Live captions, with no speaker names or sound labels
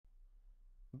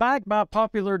Back by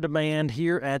popular demand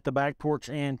here at the Back Porch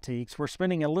Antiques, we're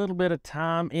spending a little bit of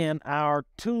time in our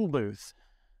tool booth.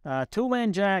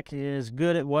 Toolman Jack is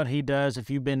good at what he does. If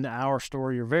you've been to our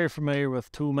store, you're very familiar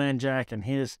with Toolman Jack and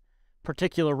his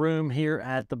particular room here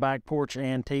at the Back Porch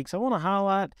Antiques. I want to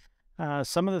highlight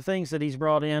some of the things that he's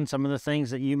brought in, some of the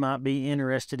things that you might be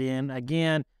interested in.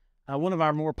 Again, one of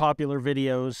our more popular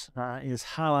videos is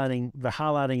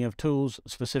highlighting of tools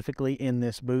specifically in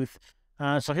this booth.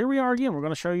 So here we are again. We're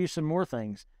going to show you some more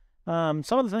things. Some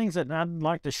of the things that I'd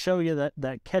like to show you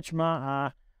that catch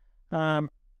my eye.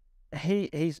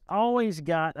 He's always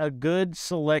got a good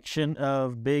selection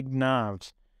of big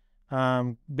knives.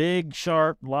 Big,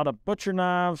 sharp, a lot of butcher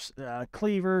knives,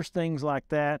 cleavers, things like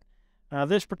that.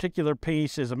 This particular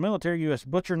piece is a military U.S.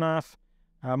 butcher knife,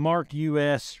 marked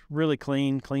U.S., really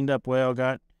cleaned up well,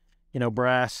 got,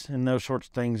 brass and those sorts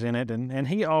of things in it. And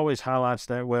he always highlights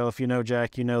that well. If you know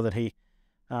Jack, you know that he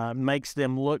makes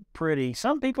them look pretty.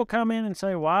 Some people come in and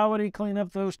say, why would he clean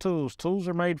up those tools? Tools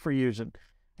are made for using.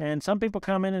 And some people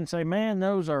come in and say, man,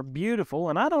 those are beautiful.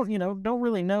 And I don't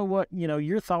really know what,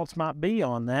 your thoughts might be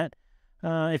on that.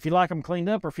 If you like them cleaned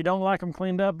up or if you don't like them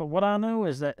cleaned up. But what I know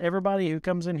is that everybody who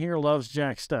comes in here loves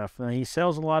Jack's stuff. He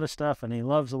sells a lot of stuff and he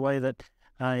loves the way that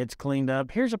it's cleaned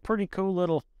up. Here's a pretty cool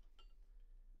little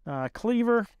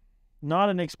cleaver. Not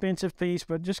an expensive piece,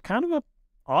 but just kind of a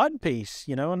odd piece,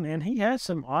 and he has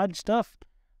some odd stuff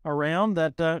around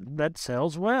that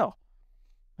sells well.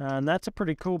 And that's a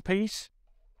pretty cool piece.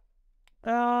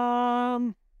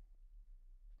 Here,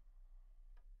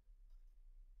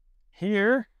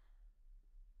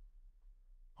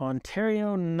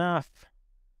 Ontario Knife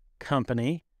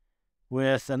Company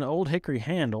with an old hickory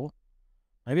handle.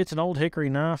 Maybe it's an old hickory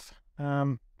knife.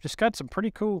 Just got some pretty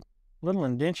cool little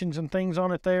indentions and things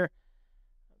on it there.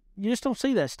 You just don't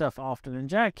see that stuff often, and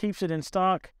Jack keeps it in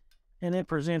stock, and it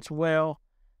presents well.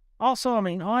 Also,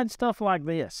 odd stuff like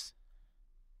this.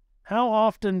 How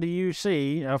often do you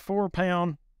see a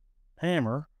 4-pound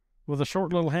hammer with a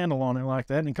short little handle on it like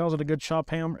that, and he calls it a good shop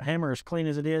hammer as clean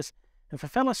as it is? If a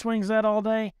fella swings that all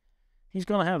day, he's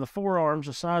going to have the forearms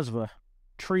the size of a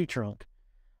tree trunk.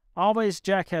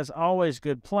 Jack has always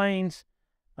good planes.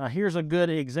 Here's a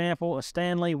good example, a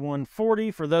Stanley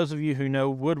 140. For those of you who know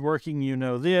woodworking, you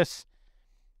know this.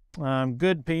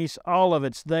 Good piece. All of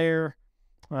it's there.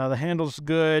 The handle's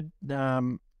good.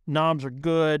 Knobs are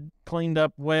good. Cleaned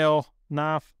up well.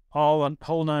 Knife, whole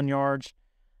 9 yards.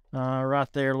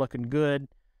 Right there, looking good.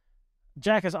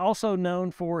 Jack is also known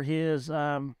for his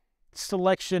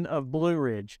selection of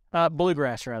bluegrass, not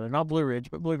Blue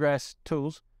Ridge, but bluegrass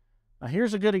tools.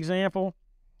 Here's a good example.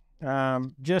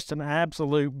 Just an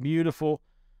absolute beautiful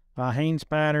Haynes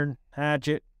pattern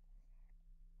hatchet.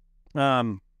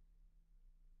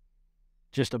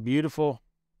 Just a beautiful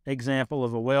example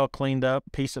of a well cleaned up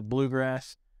piece of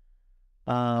bluegrass.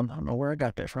 I don't know where I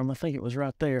got that from. I think it was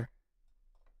right there.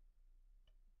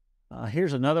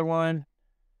 Here's another one.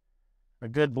 A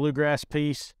good bluegrass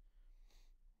piece.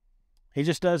 He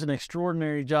just does an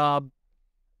extraordinary job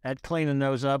at cleaning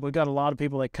those up. We've got a lot of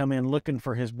people that come in looking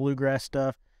for his bluegrass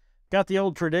stuff. Got the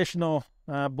old traditional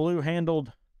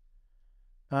blue-handled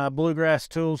bluegrass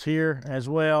tools here as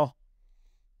well.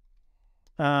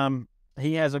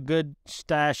 He has a good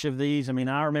stash of these. I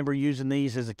remember using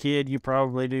these as a kid. You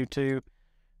probably do too.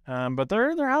 But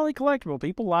they're highly collectible.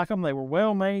 People like them. They were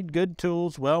well-made, good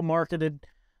tools, well-marketed.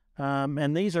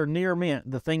 And these are near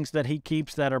mint, the things that he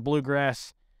keeps that are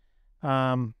bluegrass.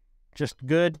 Just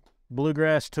good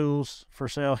bluegrass tools for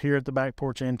sale here at the Back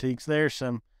Porch Antiques. There's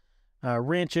some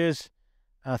wrenches,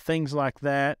 things like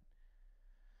that.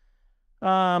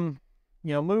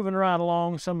 Moving right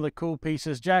along, some of the cool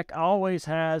pieces. Jack always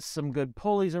has some good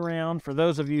pulleys around. For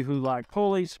those of you who like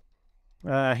pulleys,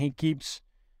 he keeps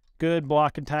good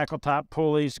block and tackle type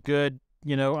pulleys, good,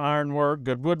 ironwork,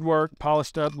 good woodwork,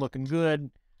 polished up, looking good,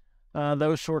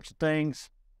 those sorts of things.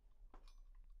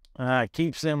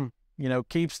 Keeps them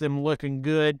looking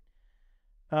good.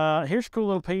 Here's a cool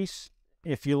little piece.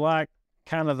 If you like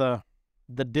kind of the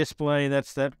display,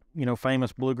 that's that,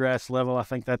 famous bluegrass level. I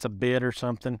think that's a bit or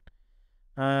something.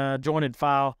 Jointed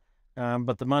file.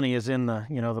 But the money is in the,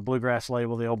 the bluegrass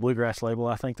label, the old bluegrass label.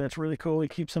 I think that's really cool. He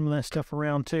keeps some of that stuff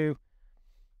around too.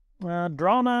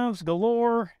 Draw knives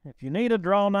galore. If you need a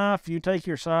draw knife, you take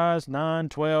your size, 9,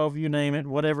 12, you name it,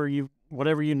 whatever you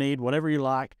need, whatever you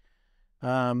like.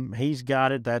 He's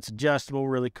got it. That's adjustable,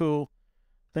 really cool.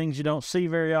 Things you don't see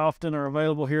very often are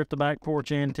available here at the Back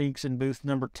Porch Antiques in booth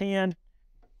number 10.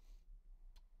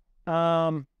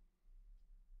 Here's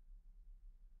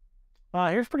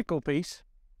a pretty cool piece.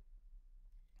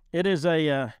 It is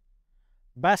a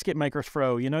basket maker's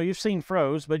Froe. You know, you've seen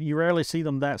Froes, but you rarely see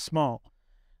them that small.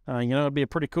 You know, it'd be a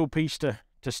pretty cool piece to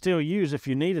still use if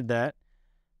you needed that.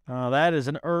 That is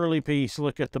an early piece.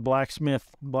 Look at the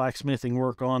blacksmithing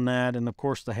work on that, and of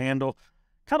course the handle.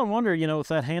 Kind of wonder, you know, with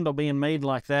that handle being made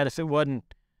like that, if it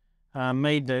wasn't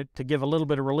made to give a little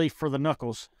bit of relief for the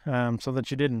knuckles, so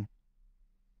that you didn't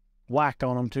whack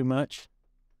on them too much.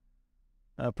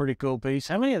 A pretty cool piece.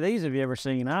 How many of these have you ever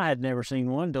seen? I had never seen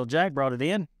one until Jack brought it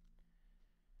in.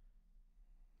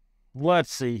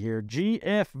 Let's see here.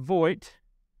 G.F. Voigt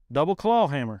double claw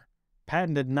hammer,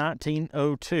 patented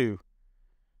 1902.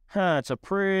 It's a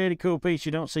pretty cool piece.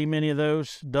 You don't see many of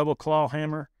those. Double claw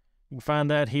hammer. You can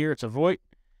find that here. It's a Voigt.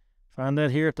 Find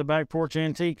that here at the Back Porch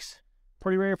Antiques.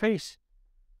 Pretty rare piece.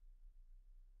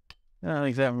 I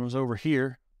think that one was over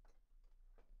here.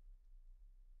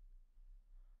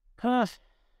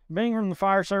 Being from the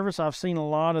fire service, I've seen a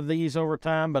lot of these over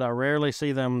time, but I rarely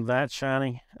see them that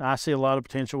shiny. I see a lot of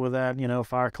potential with that. You know,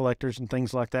 fire collectors and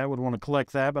things like that would want to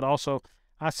collect that, but also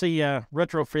I see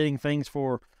retrofitting things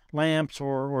for lamps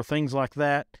or things like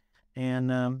that, and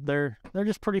they're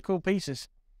just pretty cool pieces.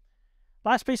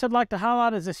 Last piece I'd like to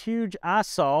highlight is this huge ice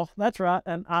saw. That's right,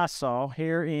 an ice saw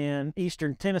here in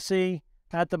eastern Tennessee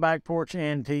at the Back Porch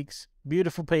Antiques.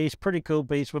 Beautiful piece, pretty cool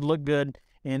piece, would look good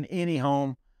in any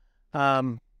home.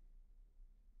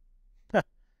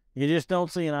 You just don't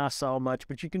see an ice saw much,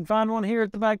 but you can find one here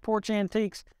at the Back Porch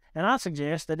Antiques. And I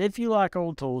suggest that if you like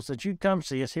old tools, that you come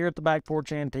see us here at the Back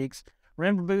Porch Antiques.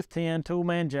 Remember booth 10,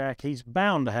 Toolman Jack. He's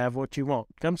bound to have what you want.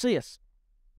 Come see us.